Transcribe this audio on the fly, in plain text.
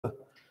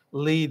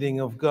leading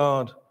of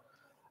God.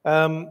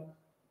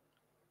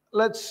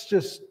 Let's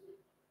just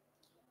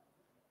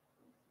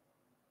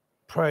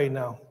pray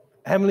now.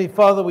 Heavenly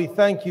Father, we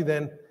thank you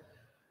then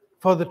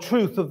for the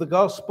truth of the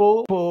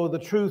gospel, for the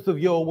truth of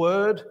your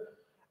word,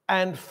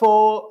 and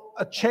for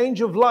a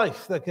change of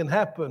life that can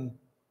happen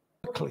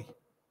quickly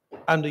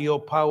under your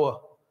power,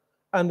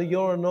 under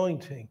your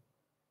anointing.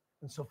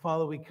 And so,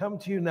 Father, we come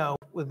to you now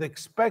with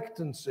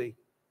expectancy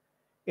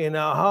in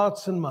our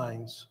hearts and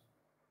minds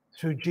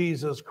through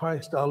Jesus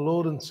Christ, our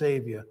Lord and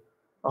Savior.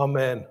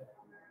 Amen.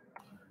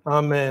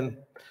 Amen.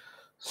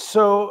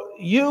 So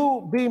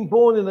you being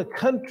born in a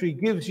country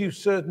gives you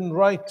certain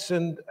rights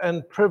and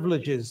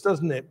privileges,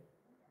 doesn't it?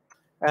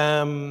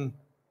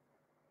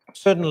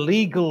 Certain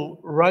legal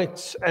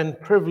rights and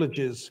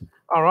privileges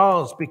are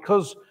ours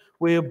because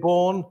we are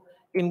born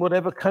in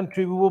whatever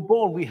country we were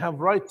born. We have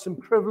rights and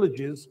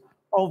privileges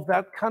of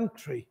that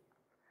country.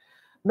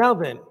 Now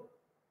then,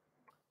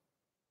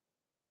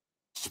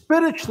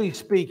 spiritually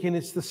speaking,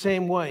 it's the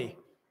same way.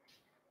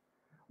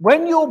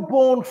 When you're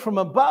born from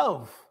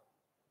above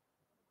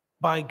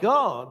by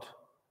God,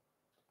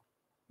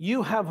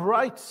 you have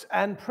rights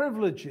and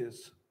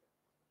privileges.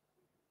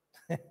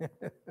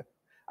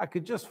 I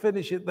could just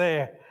finish it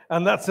there,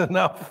 and that's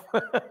enough.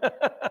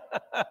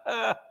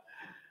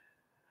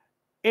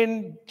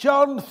 In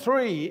John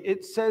 3,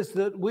 it says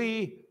that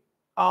we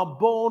are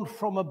born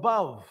from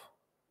above.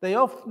 They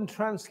often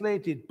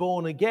translate it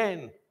born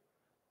again,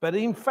 but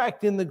in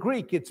fact, in the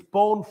Greek, it's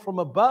born from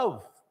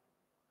above,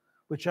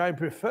 which I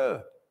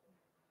prefer,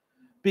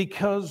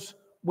 because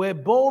we're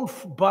born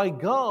by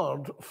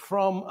God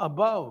from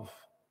above.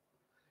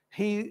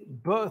 He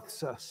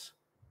births us.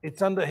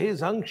 It's under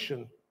his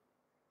unction.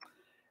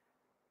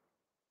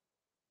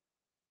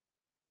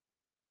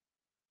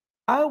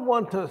 I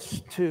want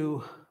us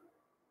to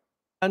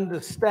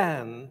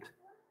understand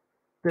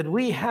that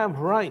we have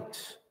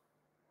rights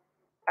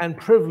and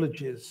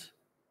privileges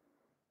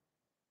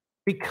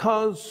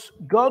because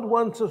God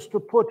wants us to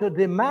put a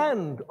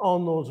demand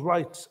on those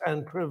rights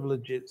and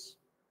privileges.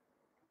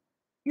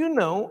 You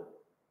know,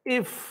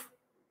 if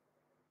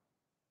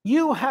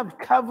you have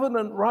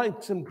covenant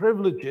rights and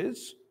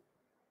privileges,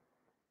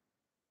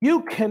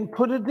 you can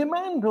put a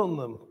demand on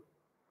them.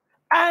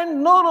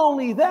 And not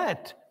only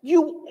that,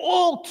 you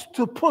ought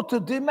to put a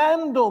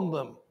demand on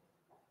them.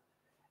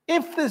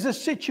 If there's a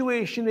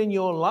situation in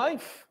your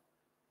life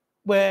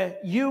where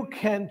you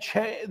can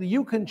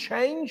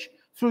change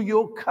through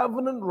your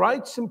covenant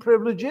rights and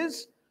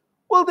privileges,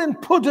 well, then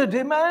put a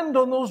demand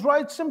on those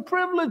rights and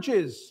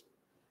privileges.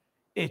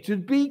 It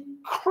would be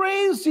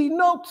crazy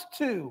not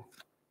to.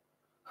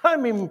 I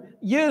mean,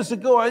 years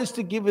ago, I used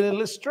to give an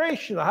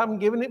illustration. I haven't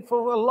given it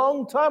for a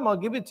long time. I'll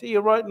give it to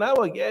you right now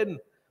again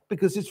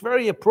because it's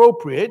very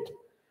appropriate.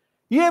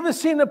 You ever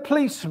seen a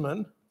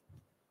policeman?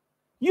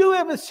 You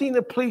ever seen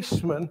a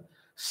policeman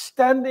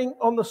standing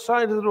on the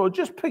side of the road?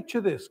 Just picture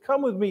this.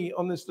 Come with me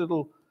on this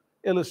little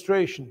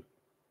illustration.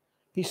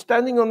 He's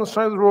standing on the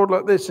side of the road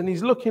like this, and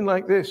he's looking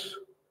like this.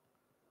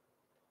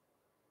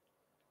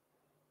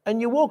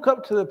 And you walk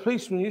up to the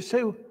policeman, and you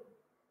say,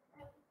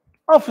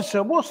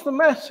 "Officer, what's the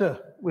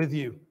matter with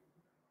you?"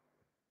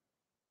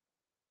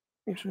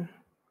 He says,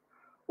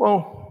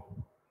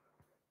 "Well,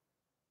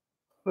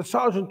 the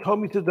sergeant told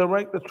me to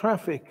direct the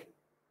traffic."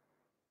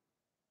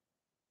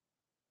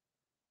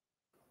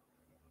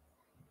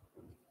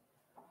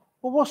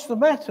 "Well, what's the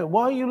matter?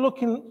 Why are you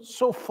looking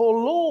so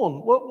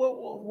forlorn?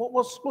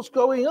 What's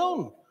going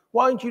on?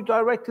 Why aren't you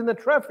directing the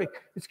traffic?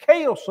 It's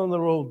chaos on the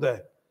road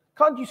there.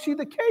 Can't you see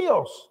the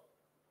chaos?"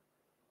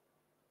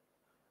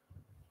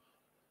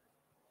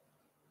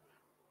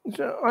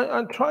 So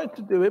I tried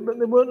to do it, but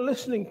they weren't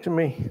listening to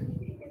me.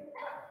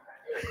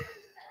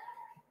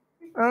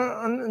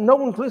 And no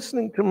one's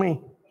listening to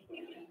me.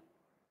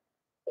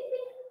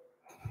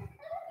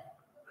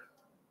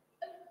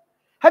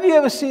 Have you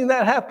ever seen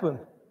that happen?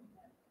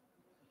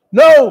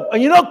 No,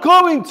 and you're not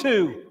going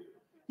to.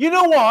 You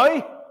know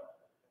why?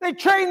 They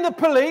train the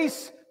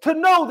police to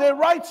know their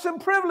rights and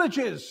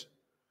privileges.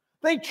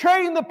 They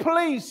train the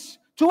police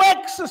to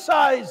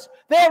exercise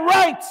their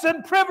rights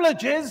and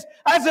privileges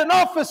as an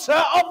officer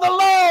of the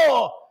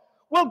law.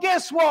 Well,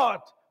 guess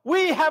what?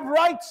 We have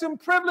rights and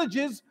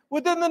privileges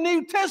within the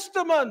New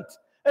Testament.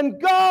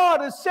 And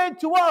God has said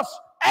to us,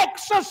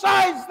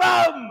 exercise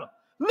them,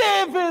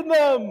 live in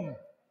them.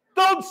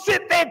 Don't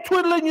sit there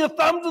twiddling your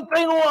thumbs and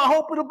saying, "Oh, I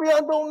hope it'll be,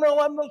 I don't know,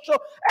 I'm not sure."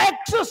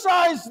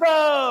 Exercise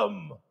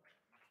them.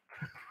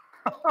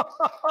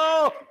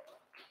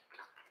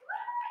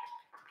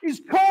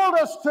 He's called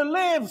us to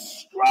live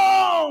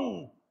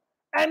strong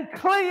and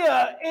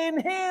clear in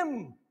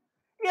him.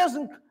 He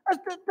hasn't,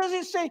 does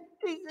he say,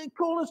 he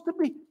called us to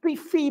be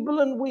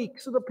feeble and weak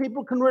so that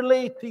people can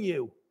relate to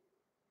you?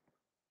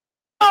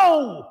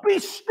 No, be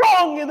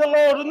strong in the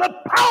Lord and the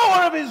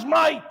power of his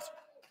might.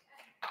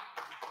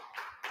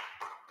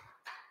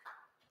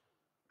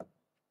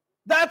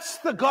 That's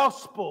the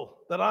gospel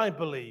that I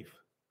believe.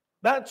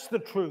 That's the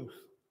truth.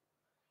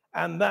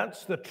 And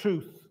that's the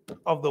truth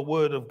of the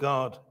word of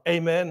God.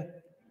 Amen.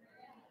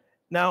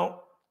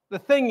 Now, the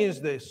thing is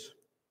this,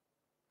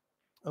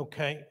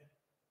 okay?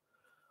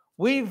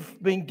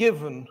 We've been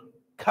given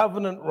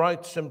covenant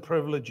rights and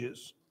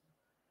privileges.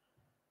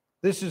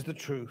 This is the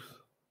truth.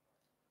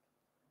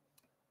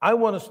 I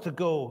want us to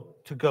go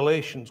to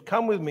Galatians.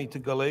 Come with me to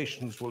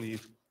Galatians, will you?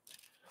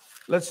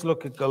 Let's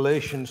look at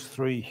Galatians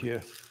 3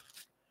 here,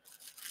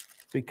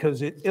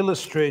 because it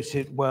illustrates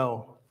it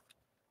well.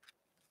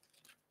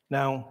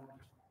 Now,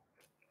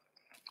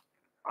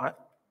 I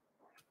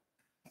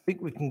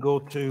think we can go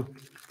to,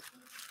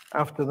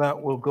 after that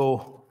we'll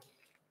go,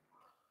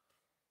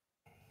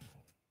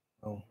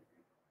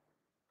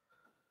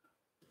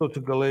 go to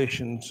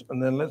Galatians,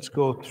 and then let's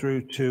go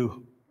through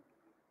to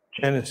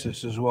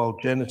Genesis as well,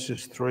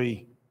 Genesis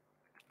 3.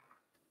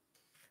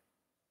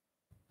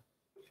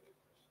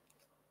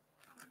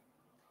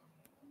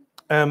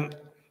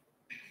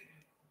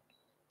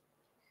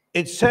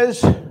 It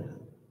says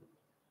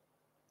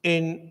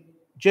in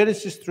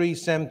Genesis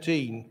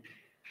 3:17,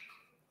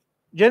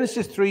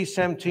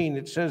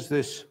 it says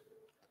this,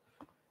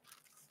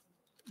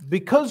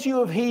 because you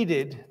have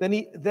heeded,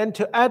 then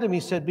to Adam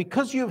he said,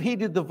 because you have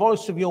heeded the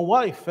voice of your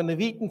wife and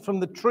have eaten from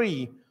the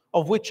tree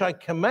of which I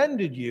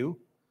commanded you,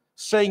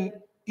 saying,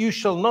 you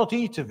shall not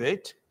eat of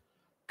it,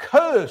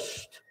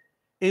 cursed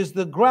is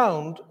the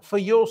ground for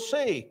your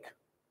sake.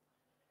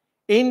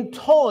 In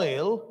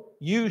toil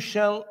you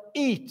shall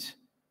eat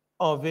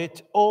of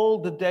it all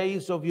the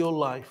days of your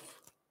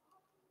life.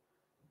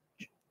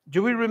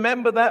 Do we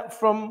remember that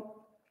from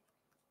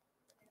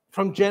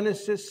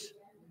Genesis?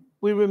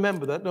 We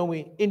remember that, don't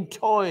we? In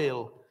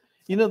toil.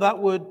 You know that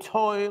word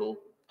toil,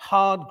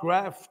 hard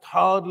graft,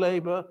 hard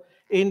labor,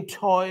 in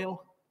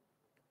toil.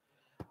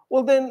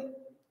 Well then,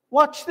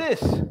 watch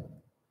this.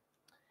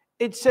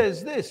 It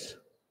says this.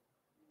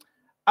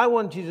 I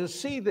want you to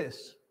see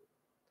this.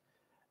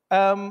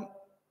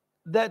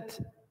 That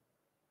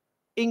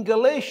in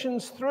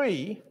Galatians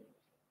 3,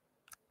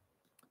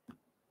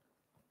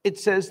 it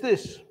says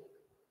this.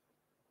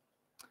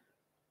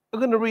 I'm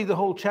going to read the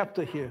whole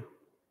chapter here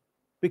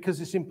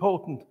because it's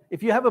important.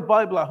 If you have a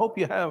Bible, I hope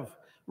you have,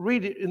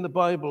 read it in the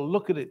Bible,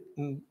 look at it,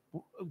 and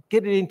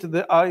get it into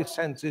the eye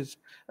senses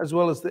as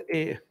well as the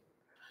ear.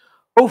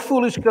 O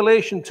foolish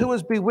Galatians, who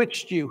has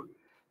bewitched you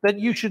that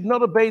you should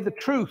not obey the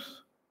truth,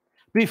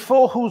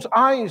 before whose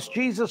eyes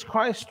Jesus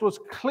Christ was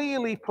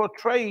clearly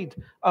portrayed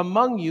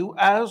among you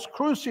as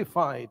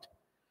crucified?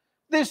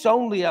 This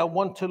only I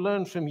want to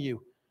learn from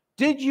you.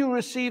 Did you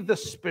receive the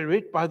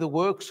Spirit by the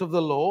works of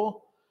the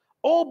law,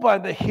 or by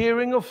the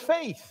hearing of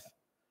faith?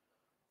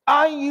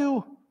 Are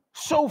you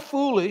so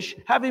foolish,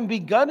 having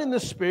begun in the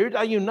Spirit,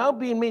 are you now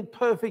being made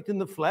perfect in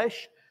the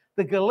flesh?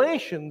 The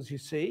Galatians, you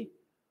see,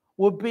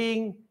 were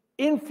being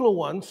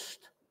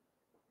influenced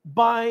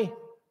by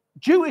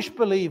Jewish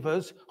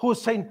believers who were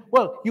saying,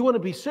 well, you want to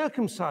be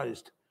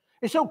circumcised.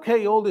 It's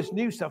okay, all this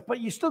new stuff, but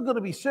you still got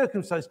to be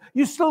circumcised.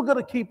 You still got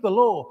to keep the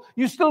law.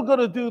 You still got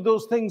to do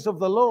those things of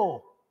the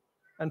law.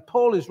 And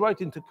Paul is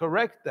writing to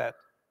correct that,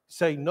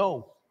 saying,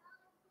 no.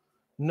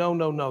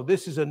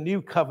 This is a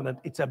new covenant.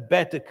 It's a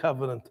better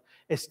covenant,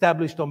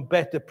 established on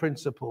better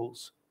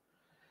principles.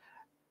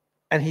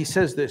 And he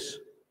says this,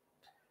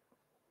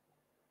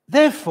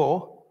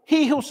 therefore,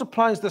 he who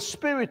supplies the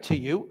Spirit to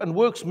you and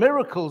works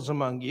miracles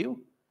among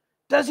you,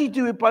 does he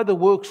do it by the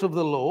works of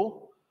the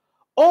law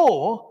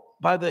or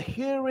by the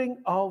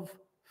hearing of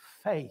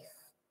faith?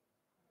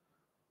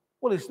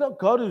 Well, it's not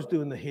God who's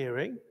doing the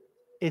hearing.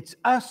 It's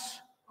us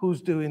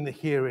who's doing the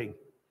hearing.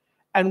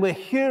 And we're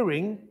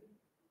hearing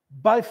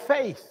by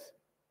faith.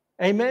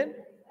 Amen?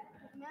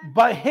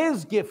 By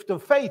his gift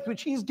of faith,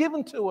 which he's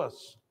given to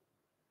us.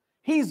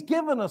 He's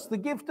given us the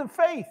gift of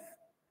faith.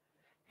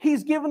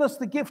 He's given us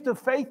the gift of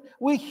faith.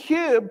 We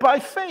hear by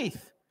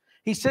faith.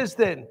 He says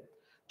then,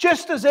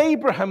 just as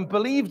Abraham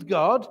believed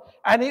God,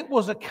 and it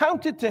was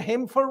accounted to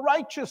him for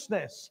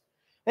righteousness.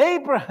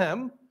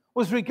 Abraham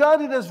was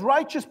regarded as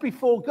righteous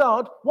before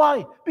God.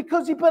 Why?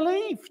 Because he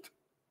believed.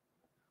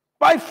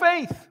 By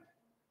faith.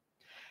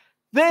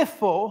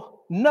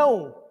 Therefore,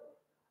 know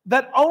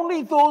that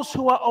only those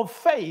who are of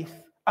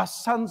faith are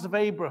sons of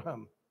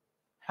Abraham.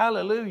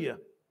 Hallelujah.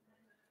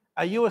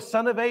 Are you a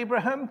son of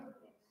Abraham?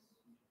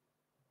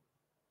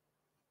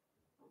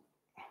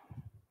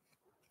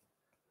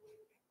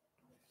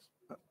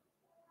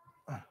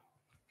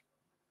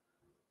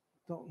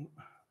 I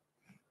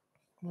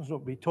must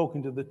not be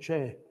talking to the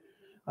chair.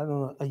 I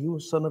don't know. Are you a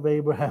son of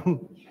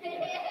Abraham?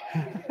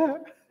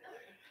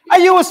 Are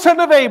you a son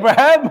of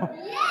Abraham?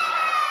 Yes!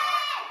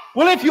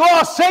 Well, if you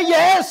are, say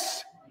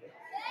yes.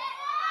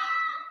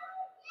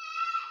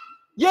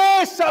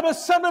 Yes, I'm a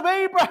son of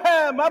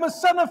Abraham. I'm a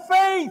son of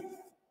faith.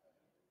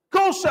 Of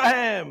course I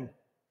am.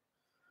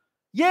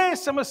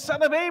 Yes, I'm a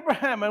son of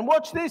Abraham. And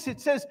watch this.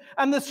 It says,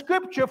 and the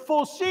scripture,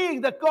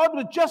 foreseeing that God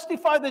would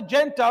justify the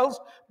Gentiles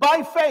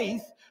by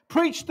faith,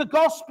 preached the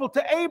gospel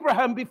to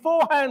Abraham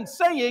beforehand,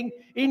 saying,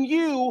 in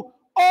you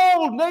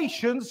all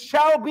nations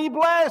shall be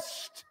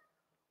blessed.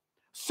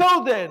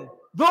 So then,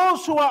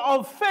 those who are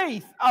of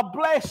faith are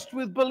blessed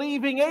with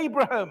believing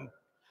Abraham.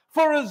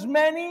 For as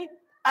many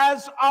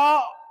as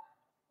are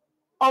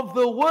of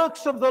the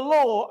works of the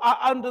law are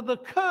under the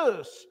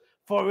curse,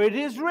 for it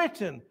is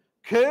written,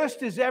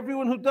 cursed is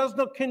everyone who does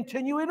not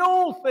continue in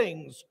all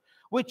things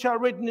which are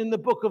written in the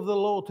book of the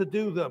law to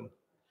do them.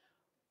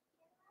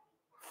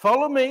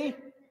 Follow me.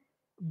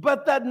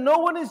 But that no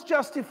one is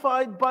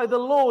justified by the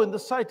law in the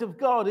sight of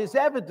God is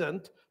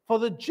evident, for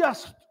the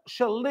just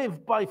shall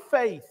live by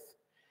faith.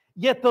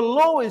 Yet the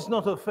law is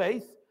not of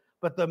faith,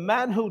 but the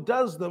man who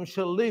does them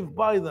shall live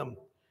by them.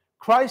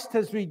 Christ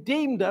has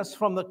redeemed us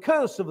from the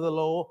curse of the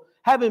law,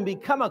 having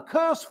become a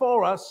curse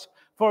for us,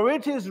 for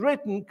it is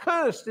written,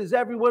 cursed is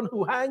everyone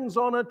who hangs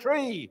on a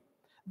tree,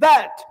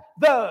 that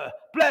the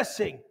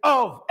blessing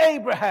of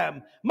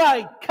Abraham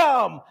might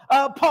come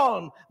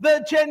upon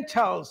the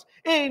Gentiles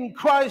in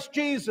Christ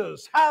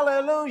Jesus.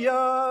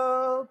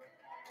 Hallelujah.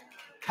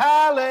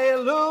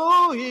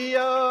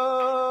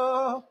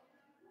 Hallelujah.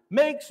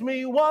 Makes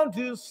me want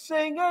to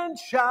sing and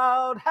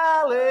shout,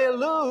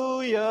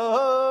 hallelujah.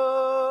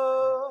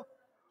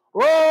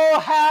 Oh,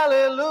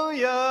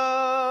 hallelujah.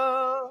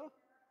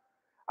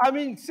 I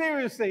mean,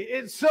 seriously,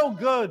 it's so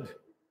good.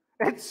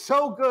 It's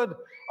so good.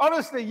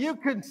 Honestly, you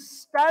can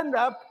stand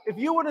up. If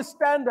you want to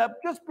stand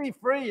up, just be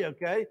free,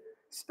 okay?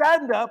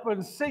 Stand up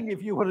and sing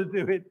if you want to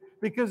do it,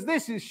 because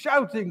this is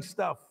shouting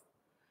stuff.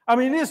 I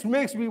mean, this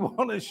makes me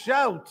want to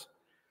shout.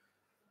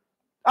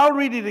 I'll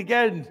read it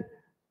again.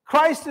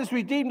 Christ has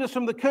redeemed us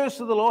from the curse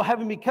of the law,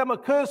 having become a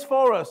curse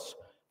for us.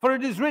 For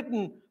it is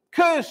written,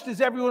 cursed is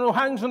everyone who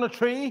hangs on a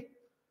tree,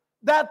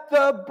 that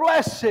the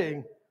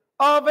blessing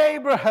of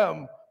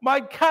Abraham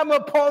might come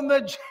upon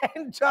the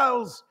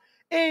Gentiles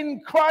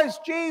in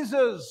Christ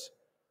Jesus,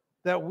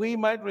 that we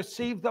might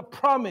receive the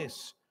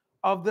promise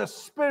of the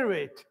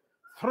Spirit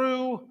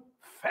through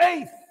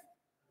faith.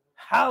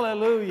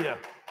 Hallelujah.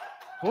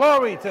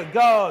 Glory to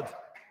God.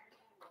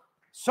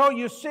 So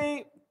you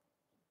see,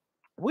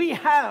 we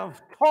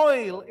have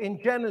toil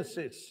in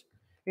Genesis.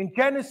 In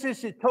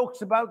Genesis, it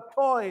talks about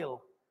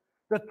toil,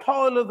 the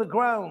toil of the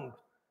ground,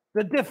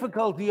 the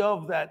difficulty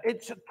of that.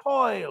 It's a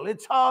toil,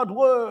 it's hard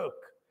work,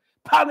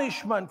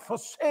 punishment for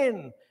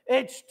sin,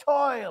 it's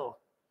toil.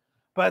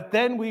 But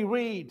then we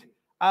read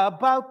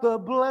about the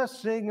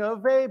blessing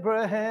of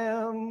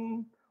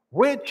Abraham,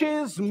 which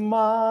is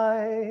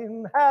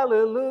mine.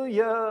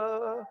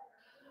 Hallelujah.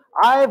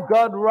 I've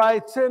got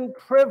rights and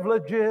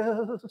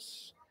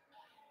privileges.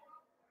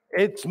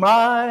 It's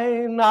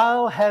mine,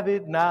 I'll have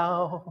it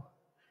now.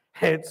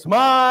 It's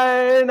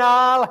mine,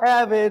 I'll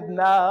have it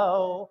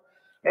now.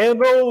 In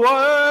the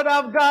Word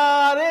of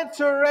God it's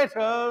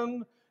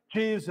written,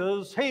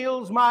 Jesus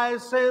heals my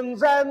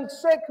sins and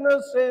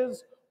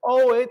sicknesses.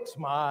 Oh, it's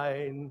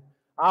mine,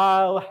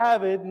 I'll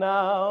have it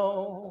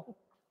now.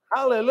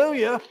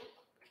 Hallelujah.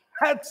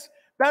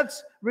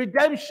 That's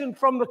redemption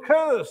from the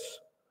curse.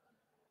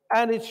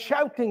 And it's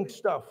shouting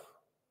stuff.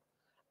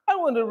 I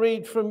want to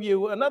read from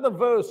you another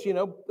verse,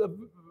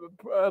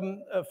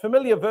 a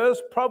familiar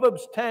verse,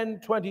 Proverbs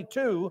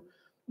 10:22.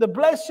 The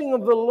blessing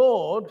of the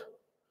Lord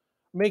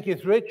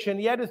maketh rich,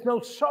 and yet is no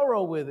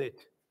sorrow with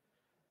it.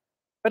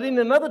 But in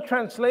another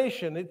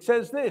translation, it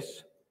says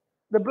this: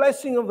 the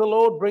blessing of the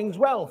Lord brings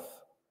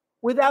wealth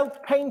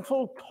without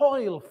painful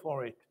toil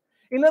for it.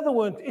 In other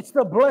words, it's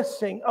the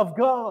blessing of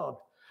God.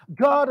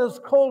 God has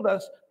called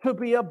us to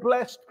be a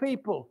blessed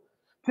people,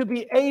 to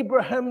be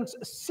Abraham's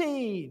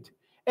seed.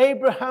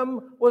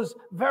 Abraham was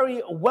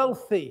very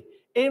wealthy,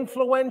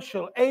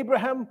 influential.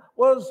 Abraham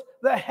was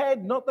the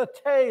head, not the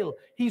tail.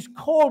 He's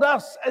called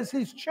us as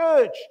his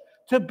church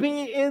to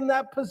be in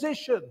that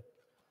position.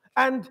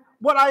 And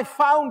what I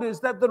found is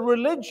that the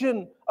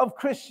religion of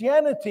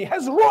Christianity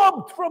has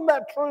robbed from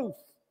that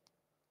truth.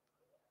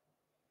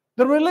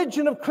 The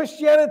religion of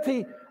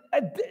Christianity,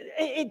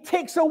 it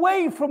takes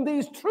away from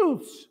these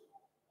truths.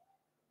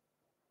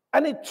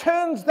 And it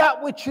turns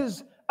that which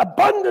is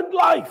abundant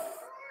life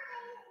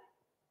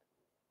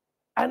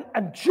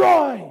and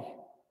joy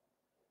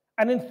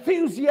and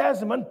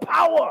enthusiasm and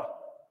power,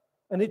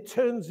 and it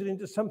turns it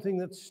into something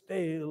that's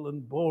stale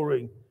and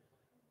boring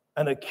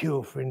and a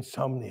cure for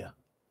insomnia.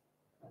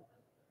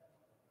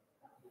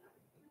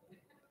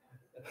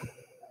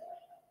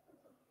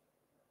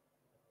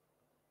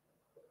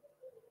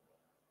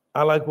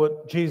 I like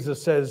what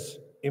Jesus says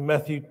in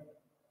Matthew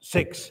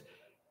 6.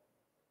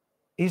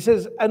 He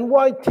says, and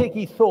why take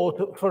ye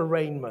thought for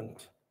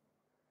raiment?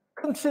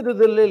 Consider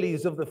the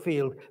lilies of the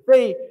field.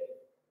 They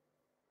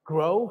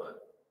grow,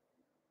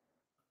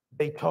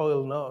 they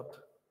toil not.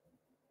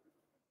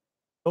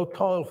 No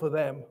toil for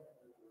them.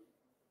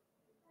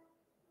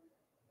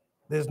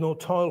 There's no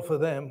toil for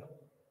them.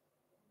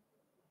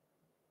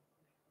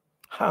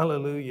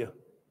 Hallelujah.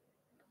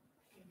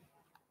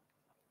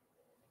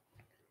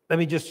 Let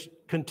me just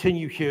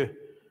continue here.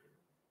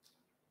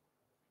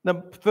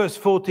 Now, verse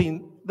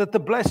 14, that the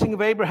blessing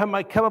of Abraham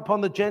might come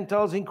upon the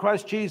Gentiles in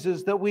Christ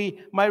Jesus, that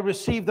we might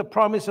receive the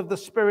promise of the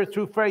Spirit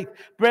through faith.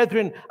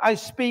 Brethren, I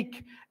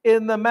speak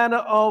in the manner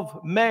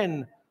of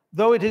men,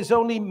 though it is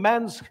only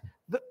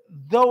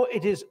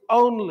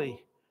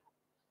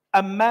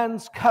a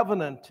man's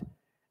covenant,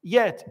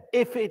 yet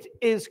if it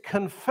is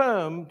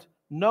confirmed,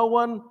 no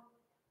one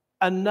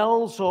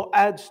annuls or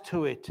adds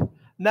to it.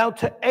 Now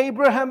to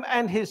Abraham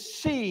and his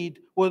seed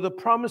were the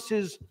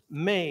promises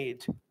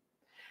made.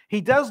 He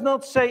does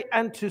not say,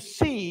 and to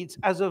seeds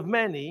as of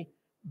many,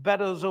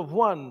 but as of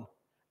one,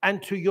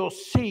 and to your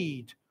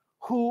seed,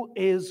 who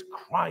is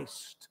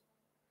Christ.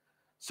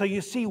 So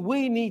you see,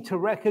 we need to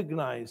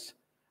recognize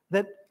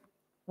that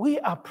we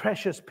are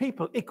precious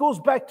people. It goes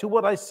back to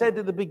what I said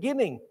at the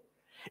beginning.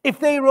 If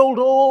they rolled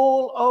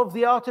all of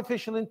the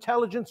artificial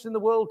intelligence in the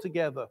world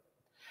together,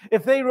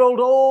 if they rolled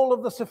all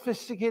of the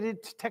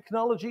sophisticated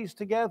technologies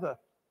together,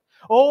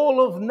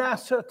 all of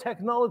NASA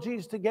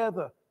technologies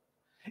together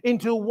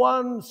into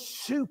one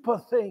super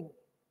thing,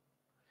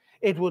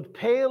 it would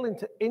pale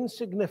into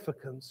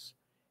insignificance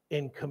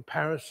in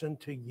comparison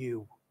to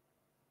you.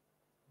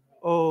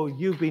 Oh,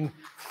 you've been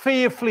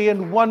fearfully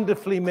and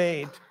wonderfully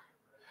made.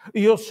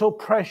 You're so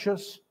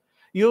precious.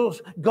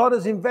 God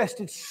has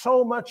invested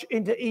so much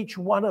into each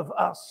one of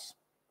us.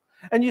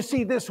 And you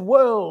see, this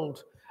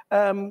world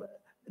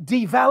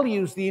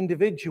devalues the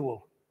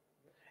individual.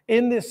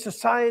 In this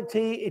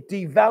society, it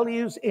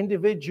devalues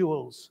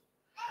individuals.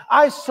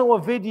 I saw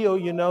a video,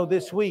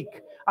 this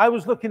week. I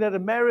was looking at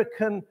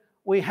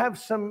we have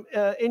some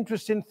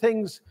interesting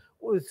things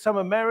with some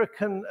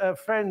American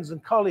friends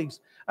and colleagues.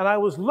 And I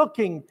was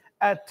looking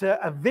at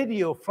a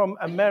video from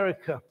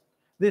America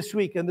this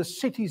week and the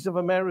cities of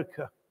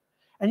America.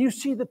 And you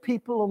see the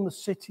people in the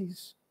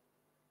cities.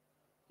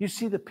 You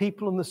see the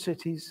people in the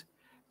cities.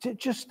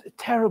 Just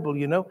terrible,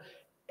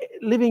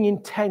 living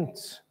in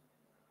tents.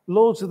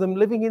 Loads of them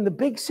living in the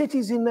big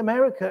cities in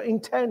America in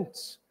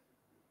tents.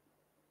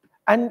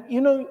 And,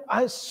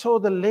 I saw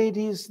the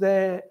ladies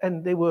there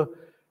and they were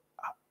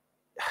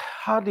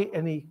hardly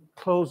any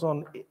clothes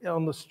on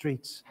the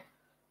streets.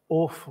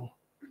 Awful.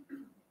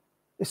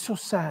 It's so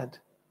sad.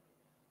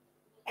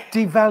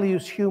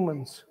 Devalues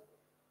humans.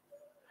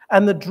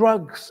 And the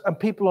drugs and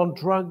people on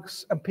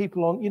drugs and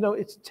people on,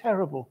 it's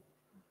terrible.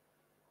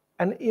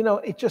 And,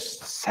 it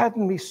just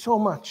saddened me so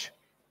much.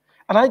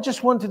 And I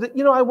just wanted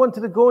to, I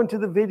wanted to go into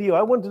the video.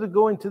 I wanted to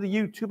go into the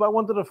YouTube. I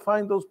wanted to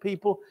find those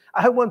people.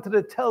 I wanted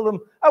to tell them,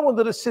 I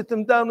wanted to sit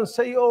them down and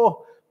say,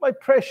 oh, my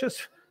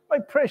precious,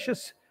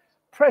 precious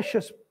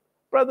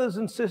brothers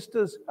and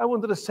sisters. I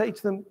wanted to say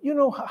to them, you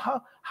know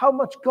how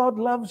much God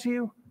loves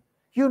you?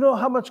 You know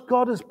how much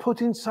God has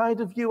put inside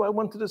of you? I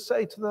wanted to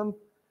say to them,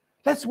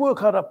 let's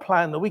work out a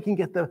plan that we can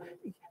get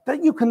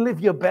that you can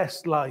live your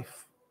best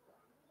life.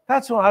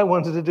 That's what I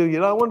wanted to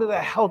do, I wanted to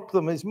help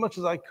them as much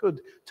as I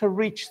could to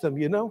reach them,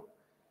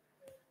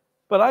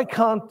 But I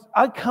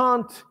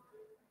can't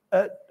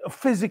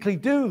physically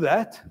do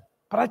that.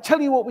 But I tell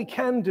you what we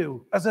can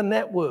do as a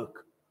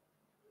network.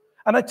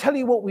 And I tell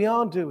you what we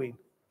are doing.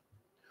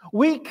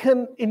 We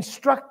can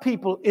instruct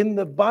people in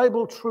the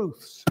Bible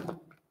truths.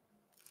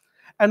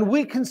 And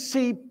we can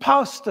see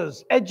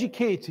pastors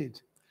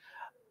educated.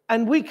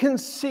 And we can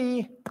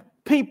see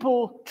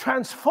people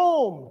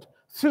transformed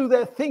through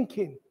their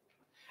thinking.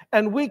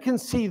 And we can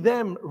see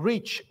them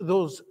reach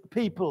those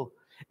people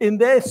in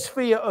their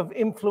sphere of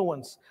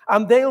influence.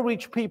 And they'll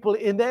reach people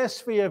in their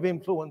sphere of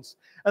influence.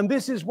 And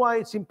this is why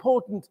it's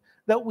important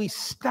that we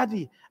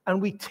study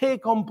and we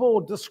take on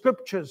board the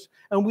scriptures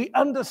and we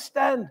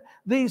understand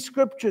these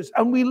scriptures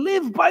and we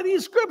live by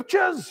these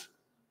scriptures.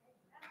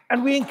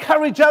 And we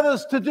encourage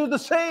others to do the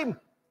same.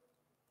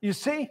 You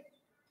see?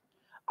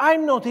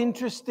 I'm not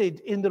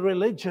interested in the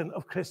religion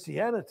of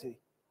Christianity.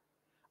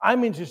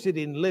 I'm interested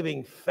in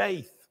living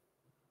faith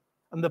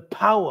and the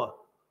power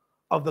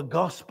of the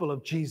gospel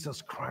of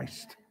Jesus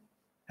Christ.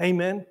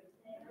 Amen?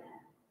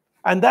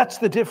 And that's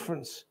the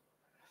difference.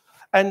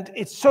 And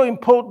it's so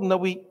important that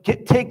we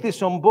take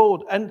this on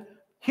board. And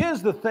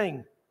here's the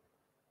thing.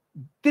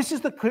 This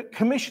is the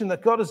commission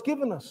that God has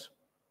given us.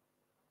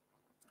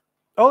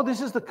 Oh,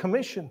 this is the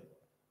commission.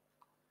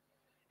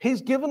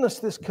 He's given us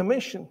this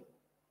commission.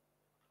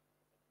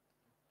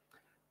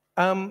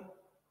 Let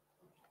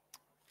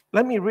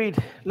me read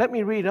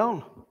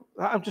on.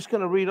 I'm just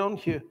going to read on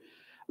here.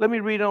 Let me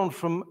read on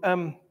from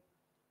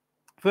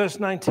verse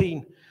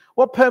 19.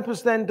 What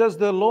purpose then does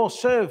the law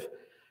serve?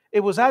 It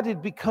was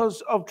added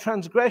because of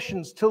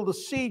transgressions till the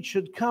seed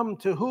should come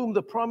to whom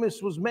the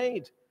promise was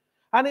made.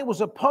 And it was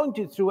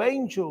appointed through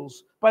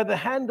angels by the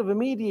hand of a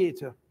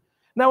mediator.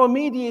 Now a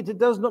mediator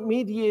does not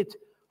mediate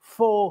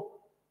for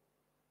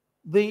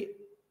the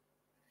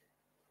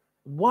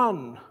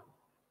one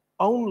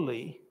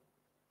only,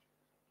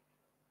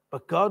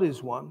 but God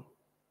is one.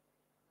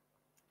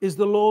 Is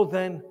the law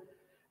then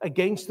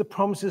against the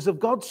promises of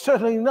God?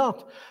 Certainly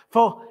not.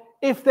 For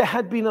if there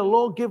had been a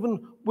law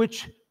given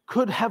which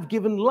could have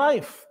given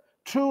life,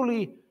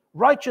 truly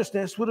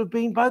righteousness would have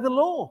been by the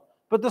law.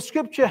 But the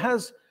scripture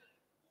has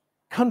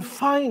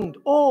confined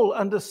all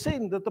under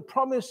sin, that the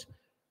promise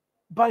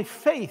by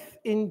faith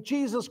in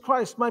Jesus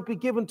Christ might be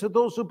given to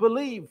those who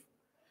believe.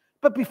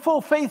 But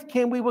before faith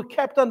came, we were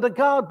kept under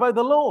guard by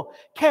the law,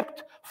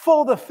 kept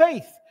for the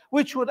faith,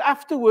 which would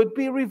afterward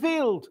be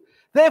revealed.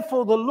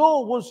 Therefore, the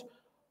law was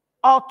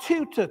our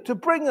tutor to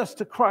bring us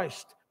to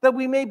Christ, that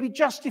we may be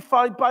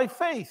justified by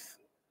faith.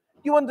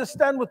 You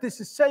understand what this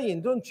is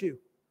saying, don't you?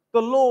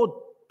 The Lord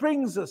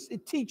brings us,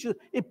 it teaches,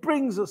 it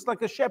brings us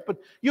like a shepherd.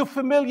 You're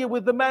familiar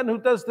with the man who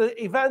does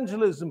the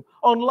evangelism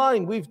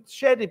online. We've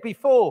shared it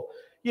before.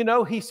 You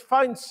know, he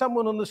finds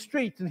someone on the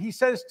street and he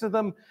says to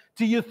them,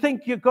 do you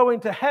think you're going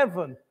to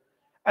heaven?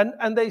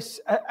 And they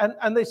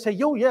say,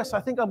 oh, yes, I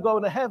think I'm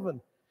going to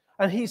heaven.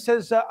 And he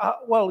says,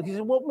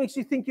 what makes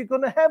you think you're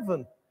going to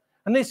heaven?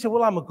 And they say,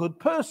 well, I'm a good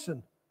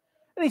person.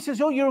 And he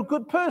says, oh, you're a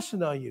good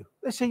person, are you?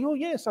 They say, oh,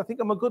 yes, I think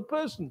I'm a good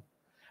person.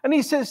 And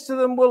he says to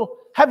them, well,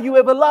 have you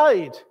ever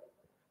lied?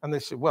 And they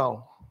say,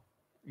 well,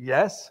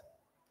 yes.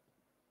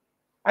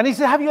 And he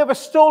said, have you ever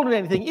stolen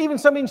anything, even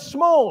something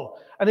small?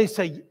 And they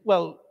say,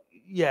 well,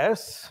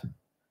 yes.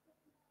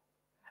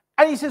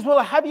 And he says, well,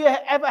 have you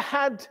ever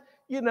had,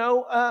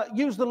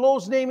 used the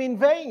Lord's name in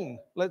vain,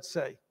 let's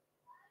say?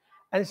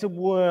 And he said,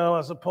 well,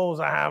 I suppose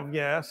I have,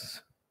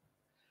 yes.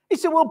 He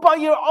said, well, by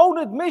your own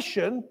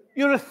admission,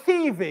 you're a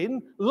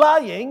thieving,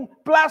 lying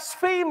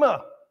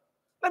blasphemer.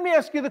 Let me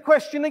ask you the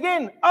question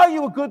again. Are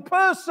you a good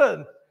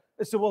person?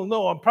 They said, well,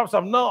 no, perhaps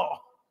I'm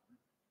not.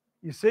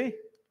 You see?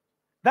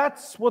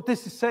 That's what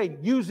this is saying,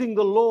 using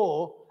the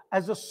law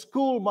as a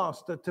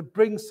schoolmaster to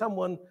bring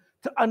someone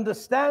to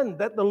understand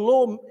that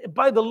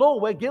by the law,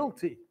 we're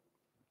guilty.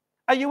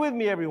 Are you with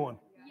me, everyone?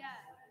 Yeah.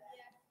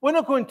 We're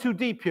not going too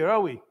deep here,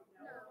 are we? No.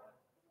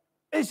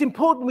 It's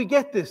important we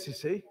get this, you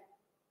see.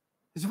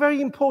 It's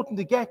very important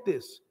to get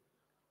this.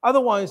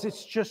 Otherwise,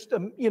 it's just,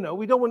 we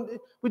don't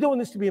want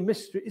this to be a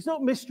mystery. It's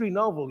not a mystery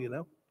novel,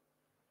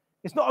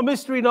 It's not a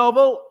mystery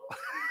novel.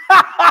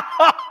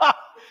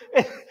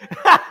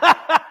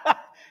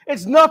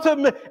 It's not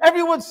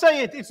everyone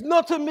say it. It's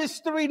not a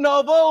mystery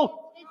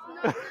novel.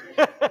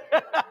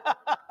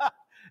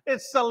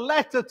 It's a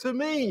letter to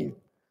me.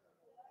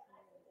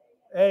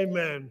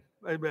 Amen.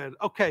 Amen.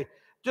 Okay,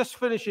 just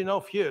finishing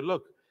off here.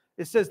 Look,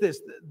 it says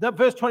this,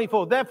 verse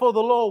 24. Therefore,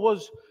 the law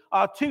was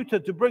our tutor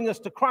to bring us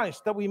to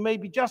Christ, that we may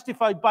be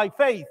justified by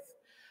faith.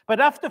 But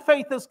after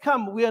faith has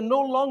come, we are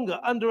no longer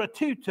under a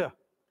tutor.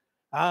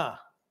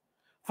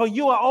 For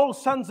you are all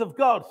sons of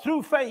God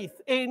through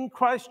faith in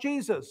Christ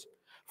Jesus.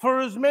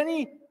 For as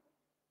many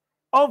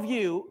of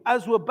you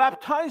as were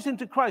baptized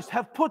into Christ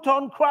have put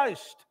on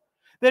Christ.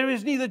 There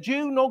is neither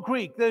Jew nor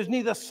Greek. There is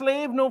neither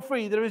slave nor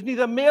free. There is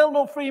neither male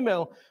nor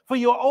female. For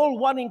you are all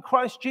one in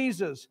Christ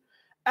Jesus.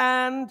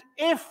 And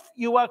if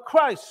you are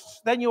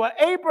Christ's, then you are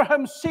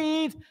Abraham's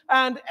seed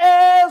and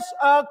heirs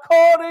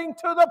according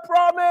to the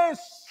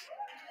promise.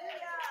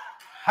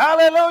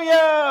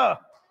 Hallelujah.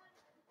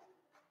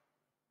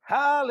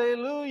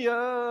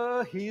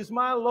 Hallelujah. He's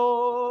my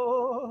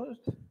Lord.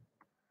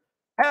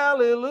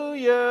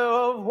 Hallelujah,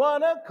 of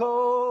one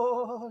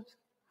accord.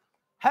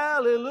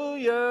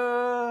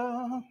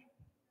 Hallelujah.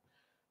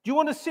 Do you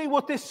want to see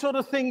what this sort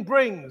of thing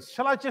brings?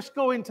 Shall I just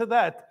go into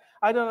that?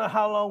 I don't know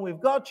how long we've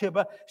got here,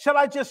 but shall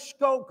I just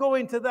go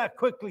into that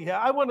quickly here?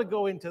 I want to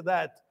go into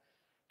that.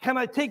 Can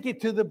I take it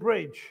to the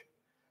bridge?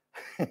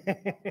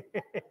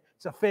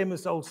 It's a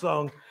famous old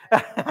song.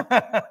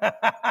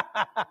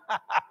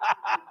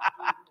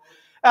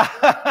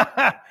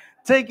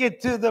 Take it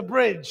to the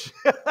bridge.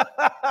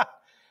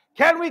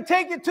 Can we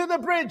take it to the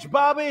bridge,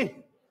 Bobby?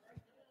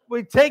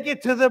 We take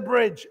it to the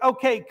bridge.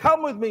 Okay,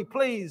 come with me,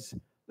 please.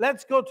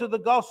 Let's go to the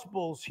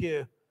Gospels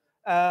here.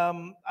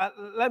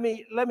 Let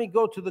me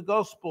go to the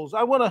Gospels.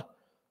 I want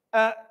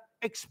to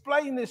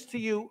explain this to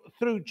you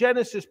through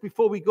Genesis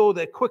before we go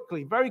there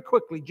quickly, very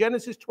quickly.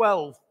 Genesis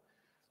 12.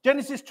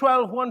 Genesis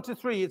 12,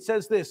 1-3. It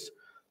says this.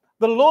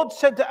 The Lord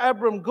said to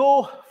Abram,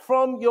 go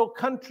from your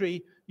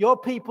country, your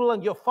people,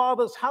 and your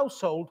father's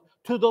household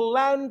to the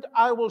land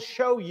I will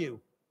show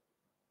you.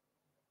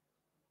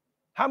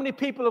 How many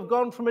people have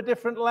gone from a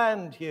different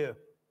land here?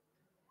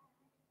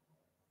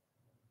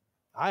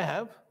 I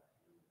have.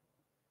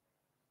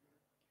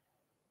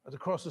 I was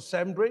across the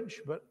Seine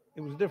Bridge, but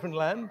it was a different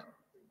land.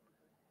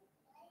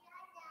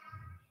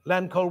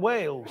 Land called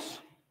Wales.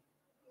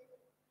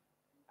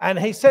 And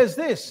he says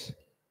this,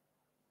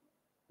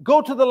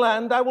 go to the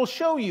land I will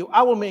show you.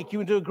 I will make you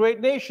into a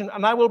great nation,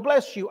 and I will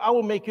bless you. I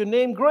will make your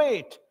name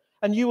great,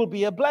 and you will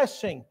be a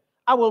blessing.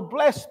 I will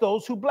bless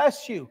those who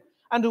bless you,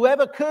 and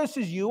whoever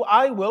curses you,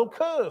 I will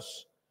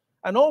curse.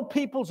 And all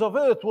peoples of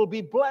earth will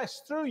be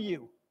blessed through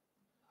you.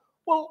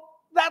 Well,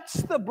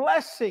 that's the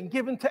blessing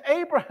given to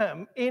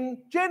Abraham in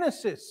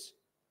Genesis.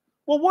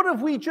 Well, what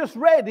have we just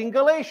read in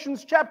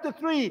Galatians chapter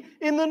 3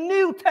 in the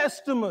New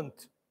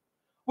Testament?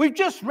 We've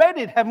just read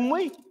it, haven't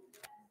we?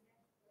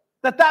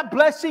 That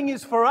blessing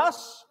is for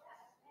us.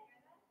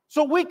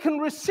 So we can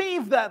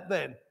receive that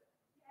then.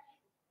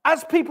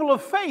 As people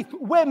of faith,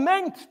 we're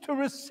meant to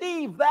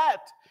receive that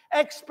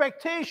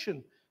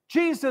expectation.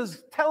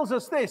 Jesus tells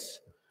us this.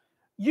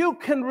 You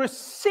can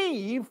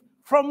receive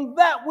from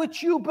that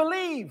which you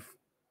believe.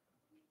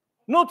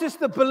 Notice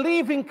the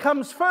believing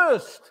comes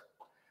first.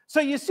 So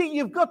you see,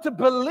 you've got to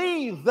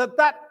believe that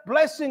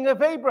blessing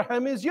of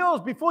Abraham is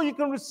yours before you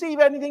can receive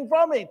anything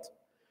from it.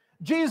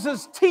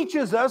 Jesus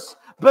teaches us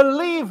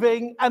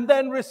believing and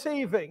then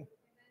receiving.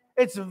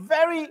 It's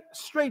very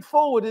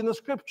straightforward in the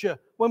scripture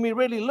when we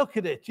really look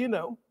at it,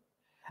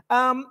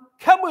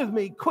 Come with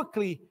me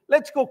quickly.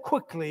 Let's go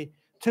quickly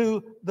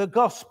to the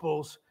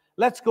Gospels.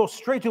 Let's go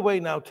straight away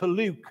now to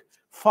Luke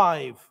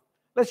 5.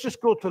 Let's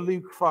just go to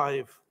Luke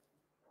 5.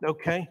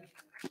 Okay?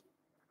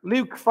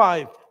 Luke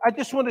 5. I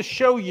just want to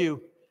show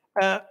you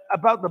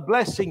about the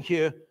blessing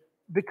here,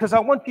 because I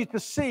want you to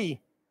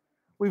see,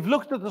 we've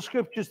looked at the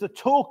scriptures that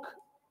talk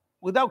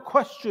without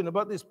question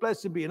about this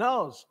blessing being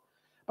ours.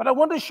 But I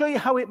want to show you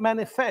how it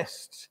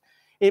manifests.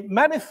 It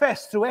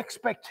manifests through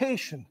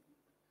expectation.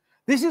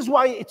 This is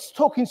why it's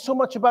talking so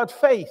much about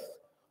faith.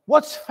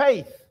 What's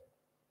faith?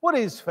 What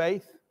is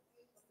faith?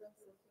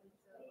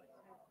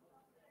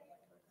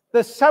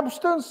 The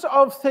substance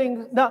of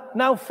things.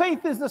 Now,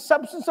 faith is the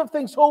substance of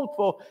things hoped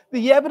for,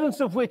 the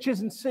evidence of which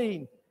isn't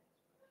seen.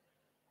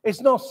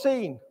 It's not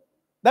seen.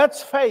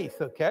 That's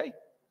faith, okay?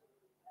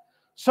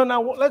 So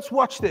now let's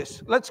watch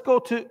this. Let's go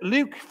to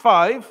Luke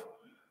 5,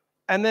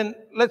 and then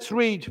let's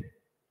read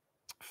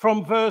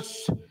from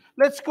verse.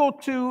 Let's go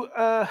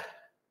to.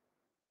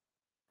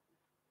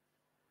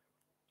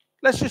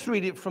 Let's just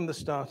read it from the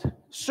start.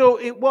 So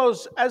it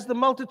was, as the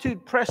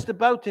multitude pressed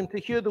about him to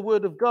hear the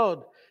word of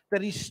God,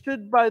 that he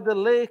stood by the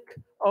lake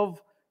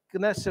of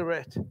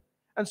Gennesaret,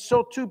 and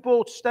saw two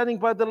boats standing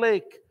by the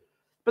lake.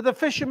 But the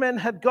fishermen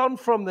had gone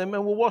from them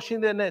and were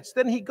washing their nets.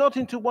 Then he got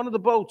into one of the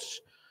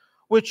boats,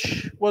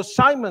 which was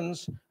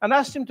Simon's, and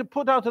asked him to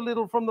put out a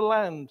little from the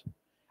land.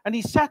 And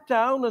he sat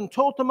down and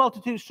taught the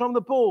multitudes from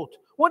the boat.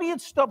 When he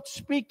had stopped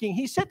speaking,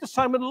 he said to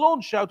Simon,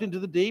 launch out into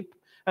the deep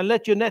and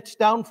let your nets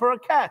down for a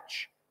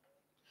catch.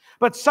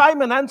 But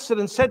Simon answered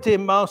and said to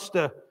him,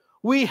 Master,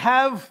 we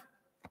have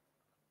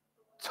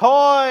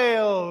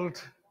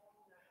toiled.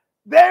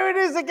 There it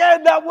is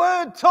again, that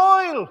word,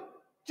 toil.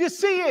 Do you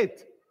see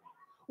it?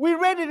 We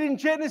read it in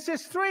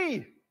Genesis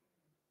 3.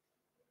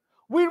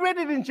 We read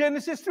it in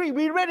Genesis 3.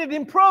 We read it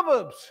in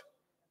Proverbs.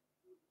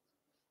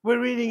 We're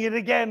reading it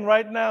again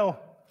right now.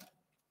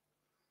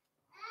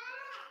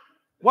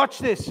 Watch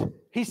this.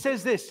 He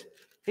says this.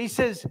 He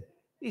says,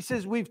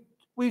 we've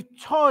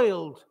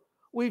toiled.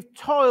 We've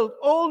toiled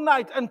all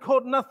night and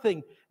caught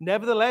nothing.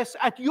 Nevertheless,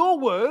 at your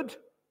word,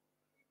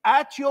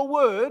 I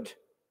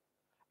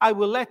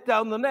will let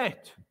down the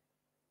net.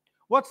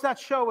 What's that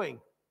showing?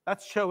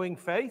 That's showing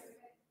faith.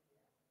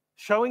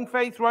 Showing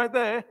faith right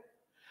there.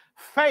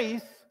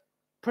 Faith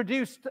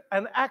produced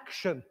an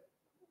action.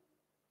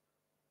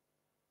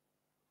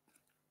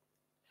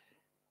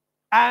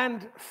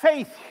 And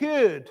faith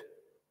heard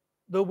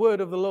the word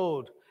of the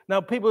Lord.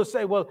 Now, people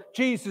say, well,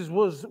 Jesus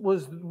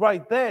was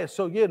right there.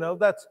 So,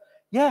 that's,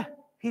 yeah,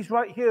 he's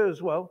right here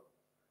as well.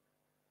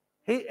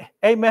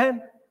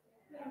 Amen?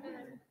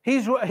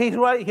 He's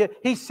right here.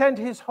 He sent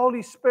his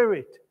Holy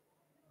Spirit.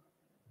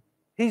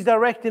 He's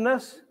directing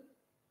us.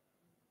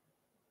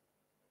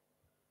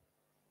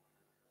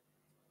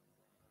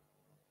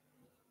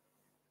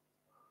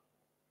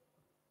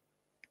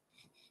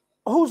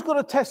 Who's got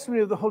a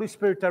testimony of the Holy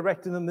Spirit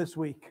directing them this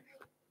week?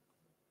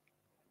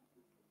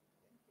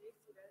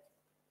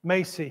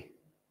 Macy.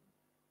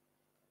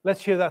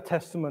 Let's hear that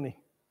testimony.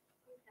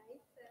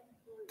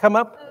 Come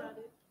up.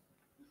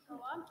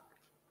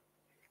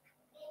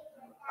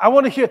 I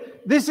want to hear.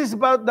 This is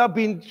about now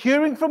being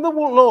hearing from the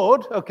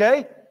Lord,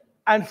 okay,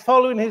 and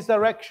following his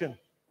direction.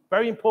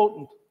 Very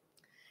important.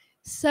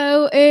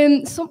 So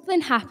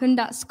something happened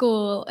at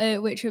school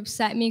which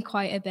upset me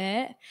quite a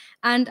bit,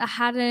 and I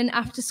had an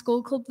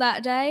after-school club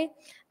that day,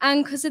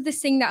 and because of this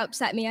thing that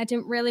upset me, I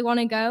didn't really want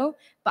to go,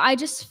 but I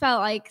just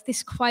felt like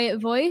this quiet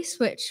voice,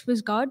 which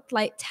was God,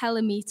 like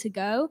telling me to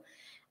go,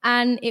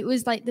 and it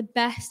was like the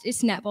best.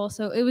 It's netball,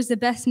 so it was the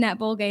best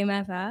netball game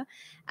ever,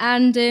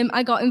 and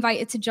I got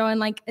invited to join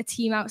like a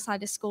team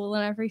outside of school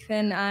and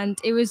everything, and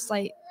it was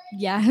like,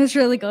 yeah, it was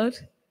really good.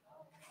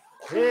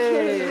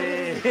 Hey.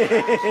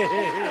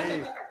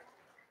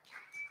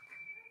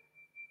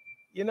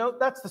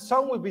 That's the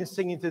song we've been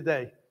singing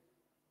today.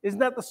 Isn't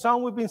that the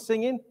song we've been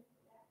singing?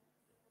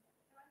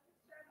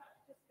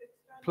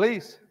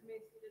 Please.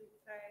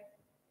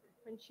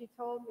 When she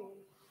told me,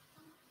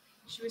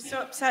 she was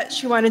so upset.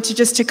 She wanted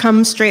to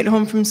come straight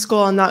home from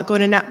school and not go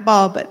to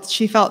netball, but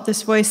she felt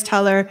this voice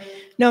tell her,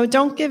 no,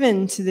 don't give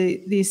in to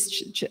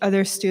these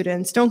other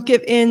students. Don't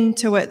give in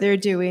to what they're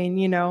doing,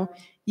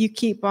 You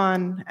keep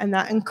on. And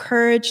that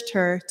encouraged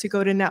her to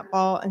go to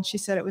netball. And she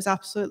said it was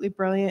absolutely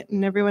brilliant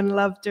and everyone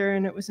loved her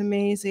and it was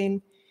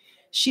amazing.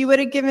 She would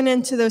have given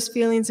in to those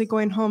feelings of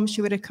going home.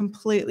 She would have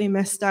completely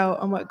missed out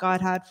on what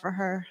God had for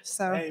her.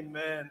 So,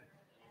 amen.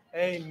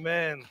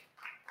 Amen.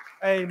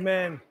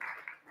 Amen.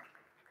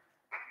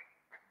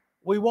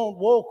 We won't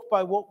walk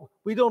by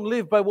we don't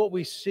live by what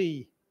we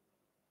see.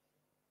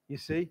 You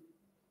see?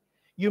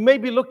 You may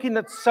be looking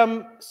at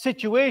some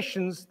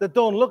situations that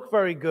don't look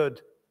very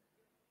good.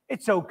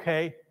 It's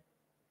okay.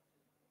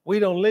 We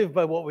don't live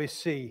by what we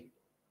see.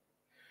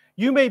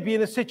 You may be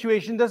in a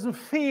situation that doesn't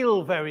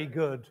feel very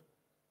good.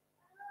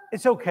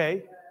 It's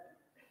okay.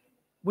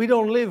 We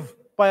don't live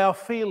by our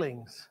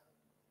feelings.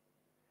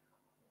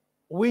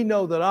 We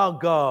know that our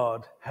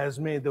God has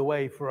made the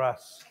way for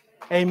us.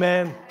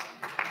 Amen.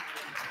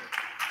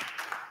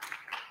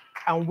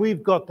 And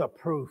we've got the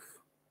proof.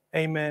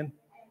 Amen.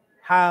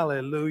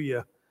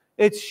 Hallelujah.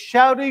 It's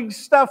shouting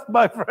stuff,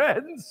 my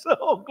friends.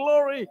 Oh,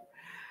 glory.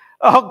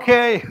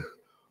 Okay.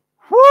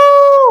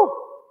 Woo!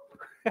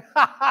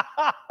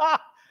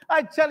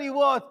 I tell you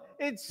what,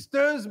 it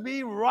stirs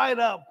me right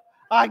up.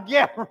 I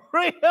get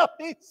really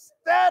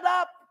stirred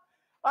up.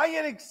 I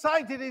get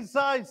excited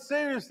inside,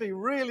 seriously,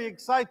 really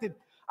excited.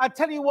 I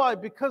tell you why,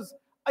 because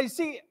I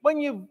see when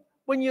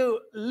you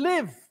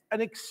live and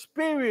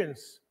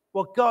experience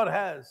what God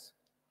has,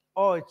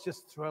 oh, it's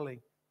just thrilling.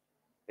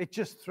 It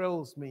just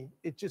thrills me.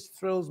 It just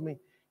thrills me.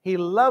 He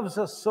loves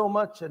us so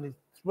much, and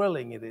it's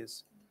thrilling it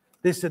is.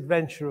 This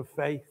adventure of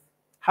faith.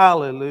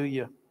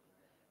 Hallelujah.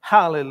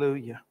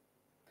 Hallelujah.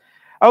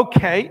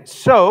 Okay,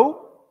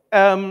 so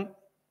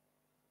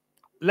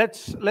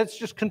let's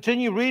just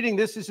continue reading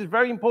this. This is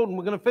very important.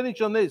 We're going to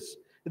finish on this.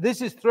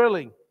 This is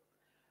thrilling.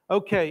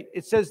 Okay,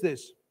 it says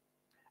this.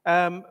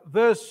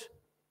 Verse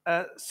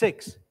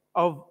 6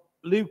 of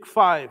Luke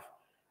 5.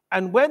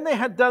 And when they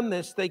had done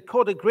this, they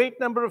caught a great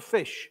number of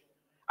fish,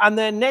 and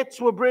their nets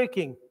were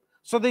breaking.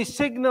 So they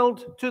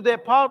signaled to their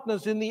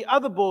partners in the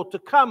other boat to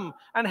come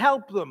and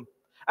help them.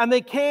 And they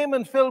came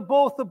and filled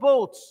both the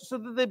boats, so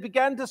that they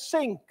began to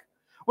sink.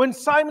 When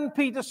Simon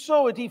Peter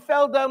saw it, he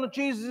fell down at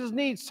Jesus'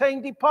 knees,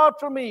 saying, "Depart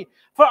from me,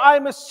 for I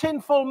am a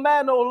sinful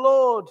man, O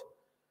Lord."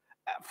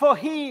 For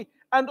he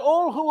and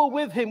all who were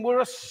with him were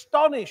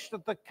astonished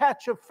at the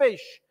catch of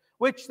fish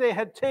which they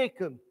had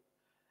taken.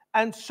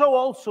 And so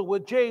also were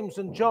James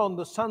and John,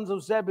 the sons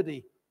of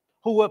Zebedee,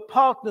 who were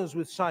partners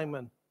with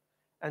Simon.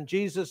 And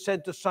Jesus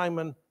said to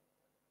Simon,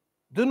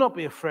 "Do not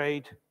be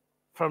afraid.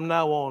 From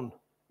now on,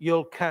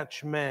 you'll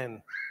catch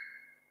men."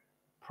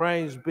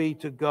 Praise be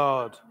to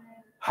God.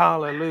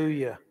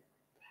 Hallelujah.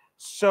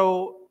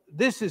 So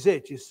this is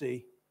it, you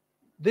see.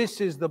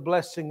 This is the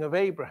blessing of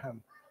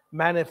Abraham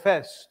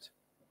manifest.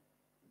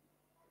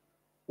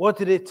 What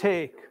did it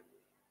take?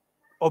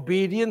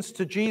 Obedience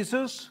to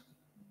Jesus,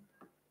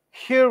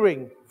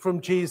 hearing from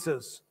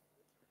Jesus.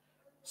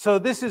 So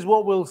this is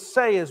what we'll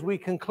say as we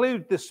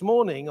conclude this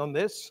morning on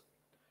this.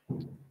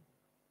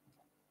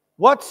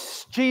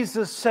 What's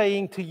Jesus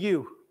saying to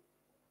you?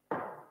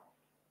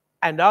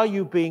 And are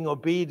you being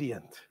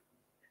obedient?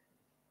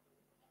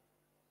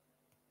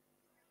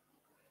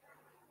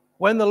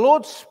 When the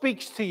Lord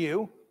speaks to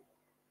you,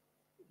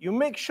 you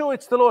make sure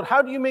it's the Lord.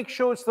 How do you make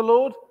sure it's the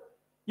Lord?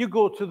 You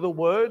go to the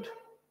Word.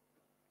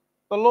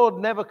 The Lord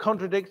never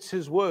contradicts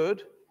His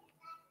Word.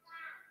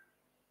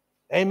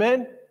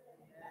 Amen?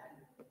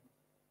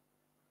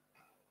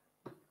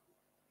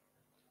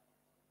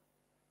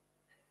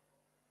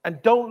 And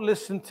don't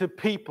listen to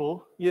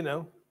people,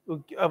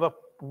 who have a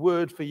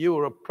word for you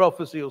or a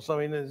prophecy or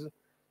something. There's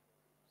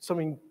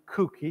something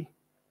kooky.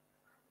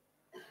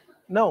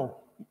 No,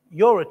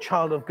 you're a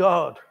child of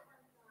God.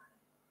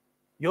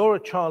 You're a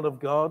child of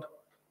God.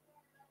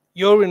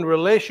 You're in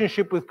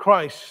relationship with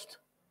Christ.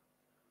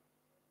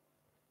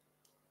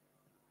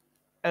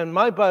 And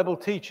my Bible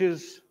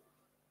teaches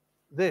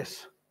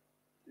this,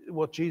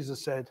 what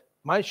Jesus said,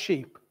 "My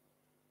sheep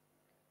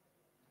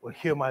will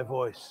hear my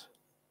voice."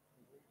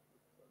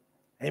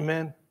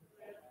 Amen.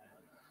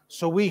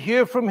 So we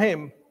hear from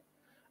Him,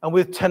 and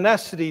with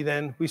tenacity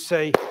then we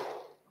say,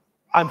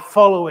 "I'm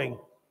following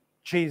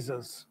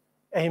Jesus."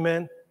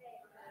 Amen.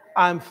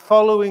 I'm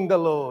following the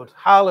Lord.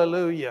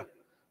 Hallelujah.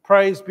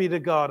 Praise be to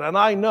God. And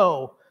I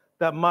know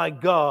that my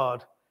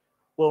God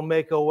will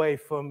make a way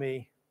for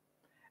me.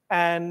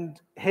 And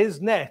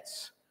His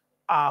nets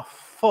are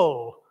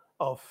full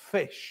of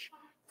fish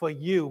for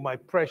you, my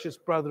precious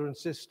brother and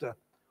sister.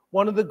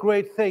 One of the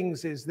great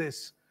things is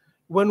this.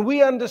 When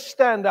we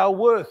understand our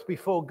worth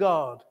before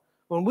God,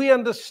 when we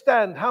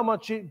understand how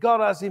much God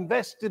has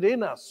invested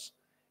in us,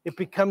 it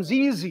becomes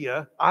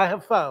easier, I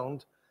have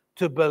found,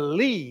 to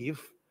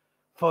believe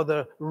for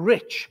the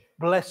rich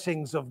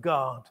blessings of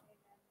God.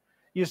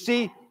 You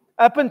see,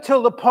 up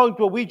until the point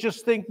where we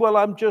just think, well,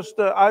 I'm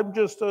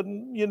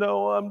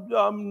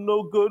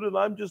no good, and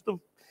I'm just a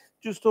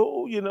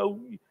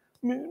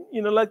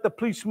like the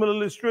policeman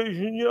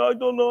illustration. I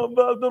don't know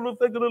if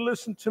they're going to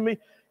listen to me.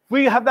 If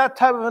we have that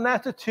type of an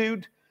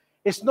attitude,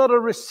 it's not a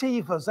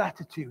receiver's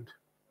attitude.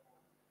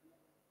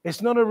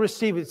 It's not a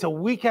receiver. It's a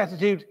weak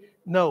attitude.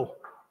 No.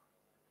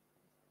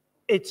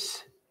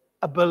 It's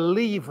a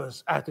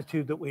believer's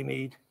attitude that we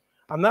need.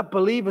 And that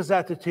believer's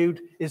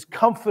attitude is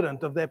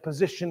confident of their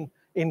position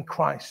in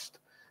Christ.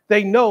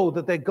 They know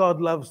that their God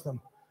loves them.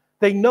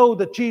 They know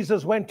that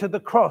Jesus went to the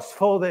cross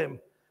for them.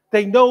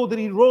 They know that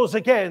He rose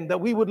again,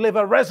 that we would live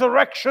a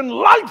resurrection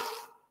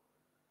life.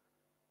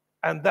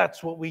 And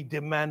that's what we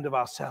demand of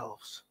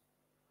ourselves.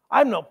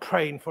 I'm not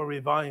praying for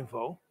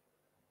revival.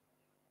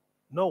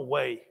 No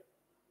way.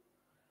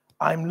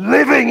 I'm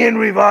living in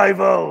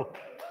revival.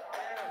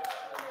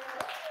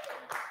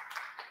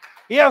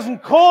 He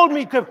hasn't called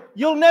me to.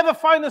 You'll never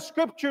find a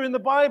scripture in the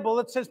Bible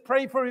that says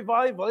pray for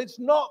revival. It's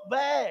not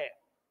there.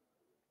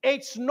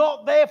 It's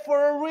not there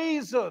for a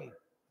reason.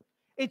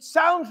 It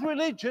sounds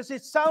religious.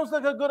 It sounds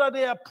like a good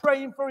idea,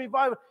 praying for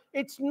revival.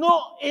 It's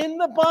not in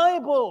the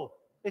Bible.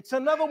 It's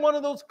another one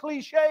of those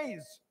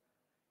cliches.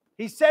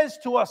 He says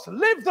to us,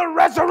 live the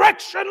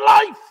resurrection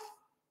life.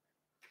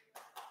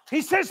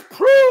 He says,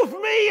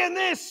 prove me in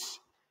this.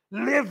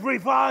 Live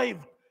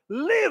revived.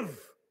 Live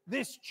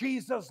this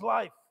Jesus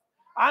life.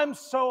 I'm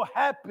so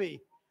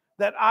happy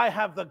that I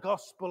have the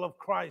gospel of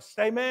Christ.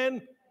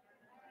 Amen.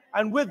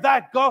 And with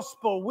that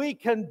gospel, we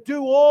can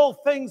do all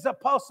things are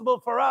possible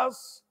for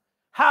us.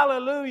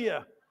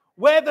 Hallelujah.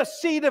 We're the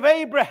seed of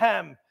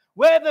Abraham.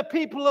 We're the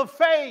people of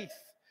faith.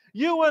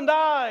 You and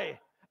I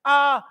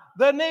are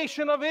the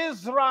nation of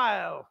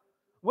Israel.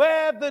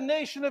 We're the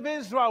nation of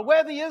Israel.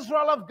 We're the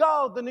Israel of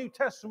God, the New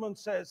Testament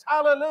says.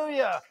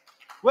 Hallelujah.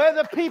 We're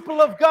the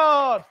people of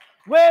God.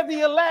 We're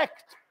the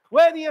elect.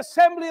 We're the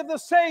assembly of the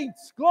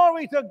saints.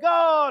 Glory to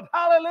God.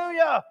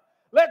 Hallelujah.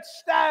 Let's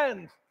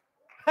stand.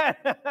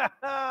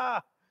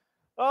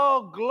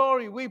 Oh,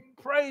 glory. We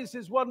praise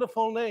his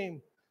wonderful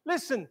name.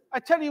 Listen, I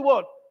tell you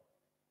what,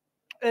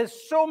 there's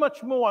so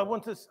much more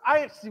I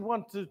actually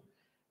want to,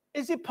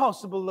 is it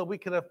possible that we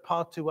could have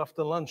part 2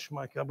 after lunch,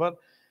 Micah? But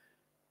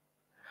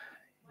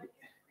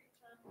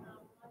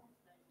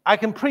I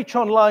can preach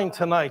online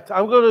tonight.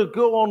 I'm going to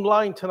go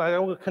online tonight.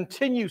 I'm going to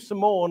continue some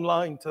more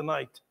online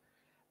tonight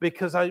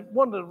because I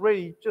want to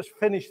really just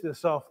finish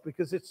this off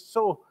because it's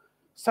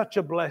such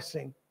a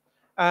blessing.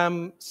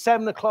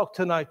 7 o'clock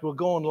tonight, we'll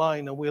go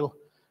online and we'll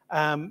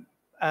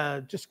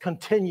just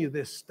continue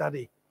this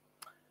study.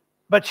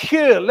 But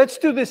here, let's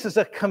do this as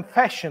a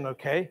confession,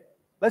 okay?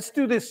 Let's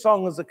do this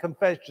song as a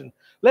confession.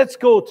 Let's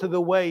go to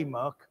the way,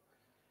 Mark.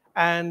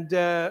 And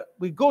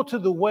we go to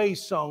the way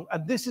song,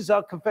 and this is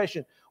our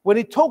confession. When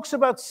it talks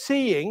about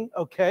seeing,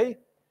 okay,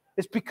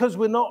 it's because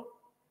we're not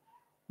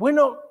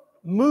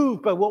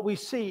moved by what we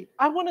see.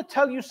 I want to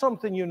tell you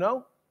something, you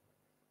know.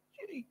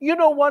 You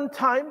know, one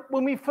time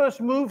when we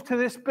first moved to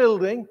this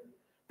building,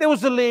 there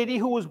was a lady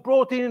who was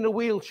brought in a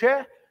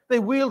wheelchair. They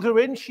wheeled her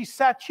in. She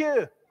sat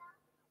here.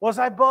 Was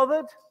I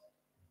bothered?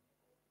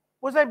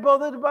 Was I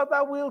bothered about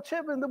that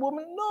wheelchair and the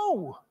woman?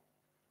 No.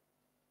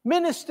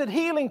 Ministered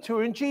healing to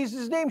her in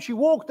Jesus' name. She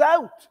walked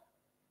out.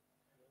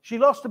 She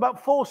lost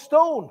about 4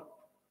 stone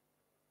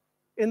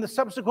in the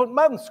subsequent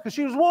months because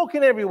she was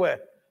walking everywhere.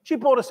 She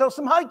bought herself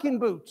some hiking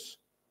boots.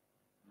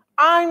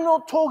 I'm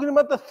not talking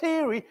about the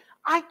theory.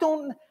 I've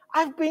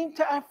been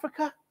to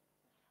Africa.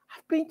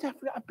 I've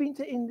been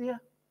to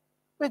India.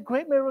 We had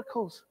great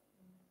miracles.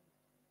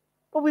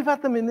 But we've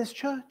had them in this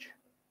church.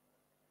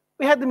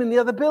 We had them in the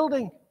other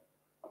building.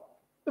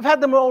 We've had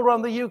them all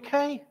around the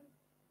UK.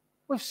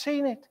 We've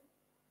seen it.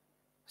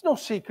 It's no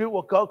secret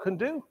what God can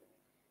do.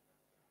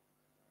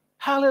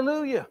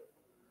 Hallelujah.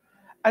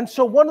 And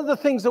so one of the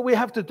things that we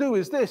have to do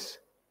is this.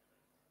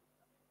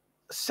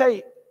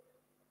 Say,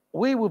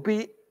 we will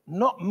be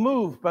not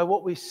moved by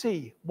what we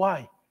see.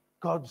 Why?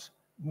 God's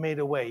made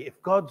a way.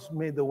 If God's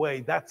made the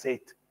way, that's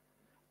it.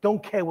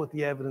 Don't care what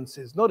the evidence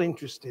is. Not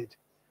interested.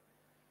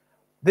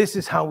 This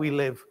is how we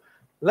live.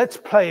 Let's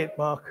play it,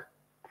 Mark.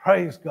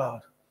 Praise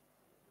God.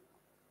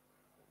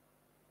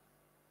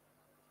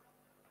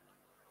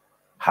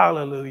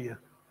 Hallelujah.